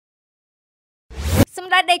ស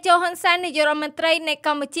ម្ដេចតេជោ ហ៊ុនសែន នាយករដ្ឋមន្ត្រីនៃក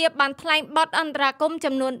ម្ពុជាបានថ្លែងបទអន្តរាគមន៍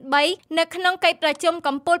ចំនួន3នៅក្នុងកិច្ចប្រជុំ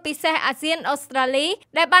កំពូលពិសេសអាស៊ានអូស្ត្រាលី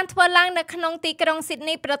ដែលបានធ្វើឡើងនៅក្នុងទីក្រុងស៊ីដ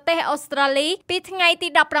នីប្រទេសអូស្ត្រាលីពីថ្ងៃទី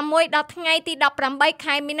16ដល់ថ្ងៃទី18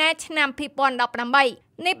ខែមីនាឆ្នាំ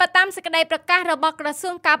2018នេះបើតាមសេចក្តីប្រកាសរបស់ក្រសួ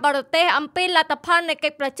ងការបរទេសអំពីលទ្ធផលនៃកិ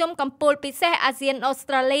ច្ចប្រជុំកំពូលពិសេសអាស៊ានអូស្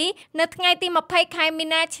ត្រាលីនៅថ្ងៃទី20ខែមី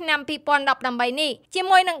នាឆ្នាំ2018នេះជា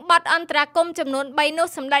មួយនឹងបទអន្តរាគមន៍ចំនួន3នោះ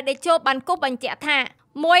សម្ដេចតេជោបានគូសបញ្ជាក់ថា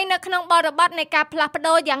មួយនៅក្នុងបរិបទនៃការផ្លាស់ប្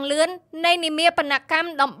ដូរយ៉ាងលឿននៃនិមាបនកម្ម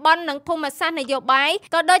តំបន់និងភូមិសាស្ត្រនយោបាយ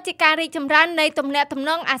ក៏ដូចជាការរីកចម្រើននៃទំនាក់ទំ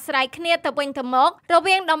នងអាស្រ័យគ្នាទៅវិញទៅមករ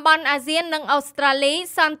វាងតំបន់អាស៊ាននិងអូស្ត្រាលី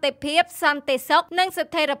សន្តិភាពសន្តិសុខនិងស្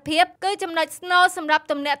ថិរភាពគឺចំណុចស្នូលសម្រាប់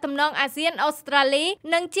ទំនាក់ទំនងអាស៊ានអូស្ត្រាលី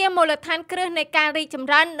និងជាមូលដ្ឋានគ្រឹះនៃការរីកចម្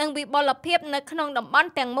រើននិងវិបុលភាពនៅក្នុងតំបន់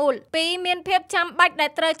ទាំងមូលពីរមានភាពចាំបាច់ដែ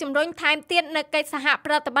លត្រូវជំរុញថែមទៀតនៅកិច្ចសហ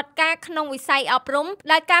ប្រតិបត្តិការក្នុងវិស័យអប់រំ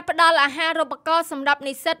ដែលការផ្ដល់អាហារូបករណ៍សម្រាប់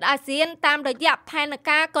និស្សិតអាស៊ានតាមរយៈផែន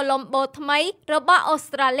ការកូឡុំបូថ្មីរបស់អូ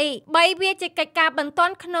ស្ត្រាលី3វាជាកិច្ចការបន្ទា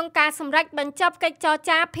ន់ក្នុងការសម្រេចបញ្ចប់កិច្ចចរ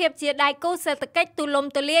ចាភាពជាដៃគូសេដ្ឋកិច្ចទូលំ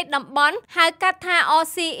ទូលាយតំបន់ហៅកាត់ថា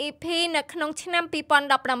RCEP នៅក្នុងឆ្នាំ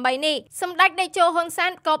2018នេះសម្ដេចតេជោ ហ៊ុនសែ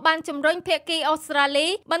នក៏បានជំរុញភាគីអូស្ត្រាលី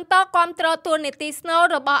បន្តគាំទ្រទួលនីតិស្នូល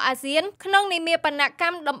របស់អាស៊ានក្នុងនិមាបនក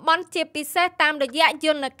ម្មតំបន់ជាពិសេសតាមរយៈយ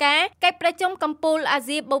ន្តការកិច្ចប្រជុំកំពូលអា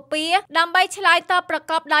ស៊ីបូព៌ាដើម្បីឆ្លើយតបប្រ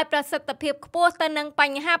កបដោយប្រសិទ្ធភាពខ្ពស់ទៅនឹងប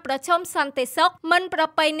ញ្ហាប្រឈមសន្តិសុខមិនប្រ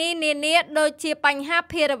ពៃណីនានាដូចជាបញ្ហា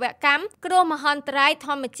ភារវកម្មគ្រោះមហន្តរាយធ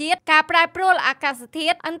ម្មជាតិការប្រែប្រួលអាកាសធា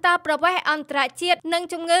តុអន្តរប្រវេសន៍អន្តរជាតិនិង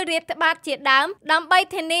ជំងឺរាតត្បាតជាដើមដើម្បី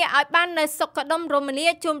ធានាឲ្យបាននូវសុខដុមរមនា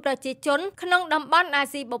ជូនប្រជាជនក្នុងតំបន់អា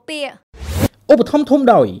ស៊ីបូព៌ាឧបត្ថម្ភធំ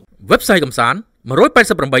ដោយ Website កំសាន្ត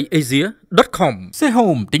 188asia.com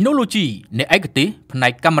Sehome Technology អ្នកឯកទេសផ្នែ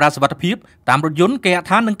កកាមេរ៉ាសុវត្ថិភាពតាមរថយន្តគេហដ្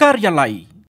ឋាននិងការិយាល័យ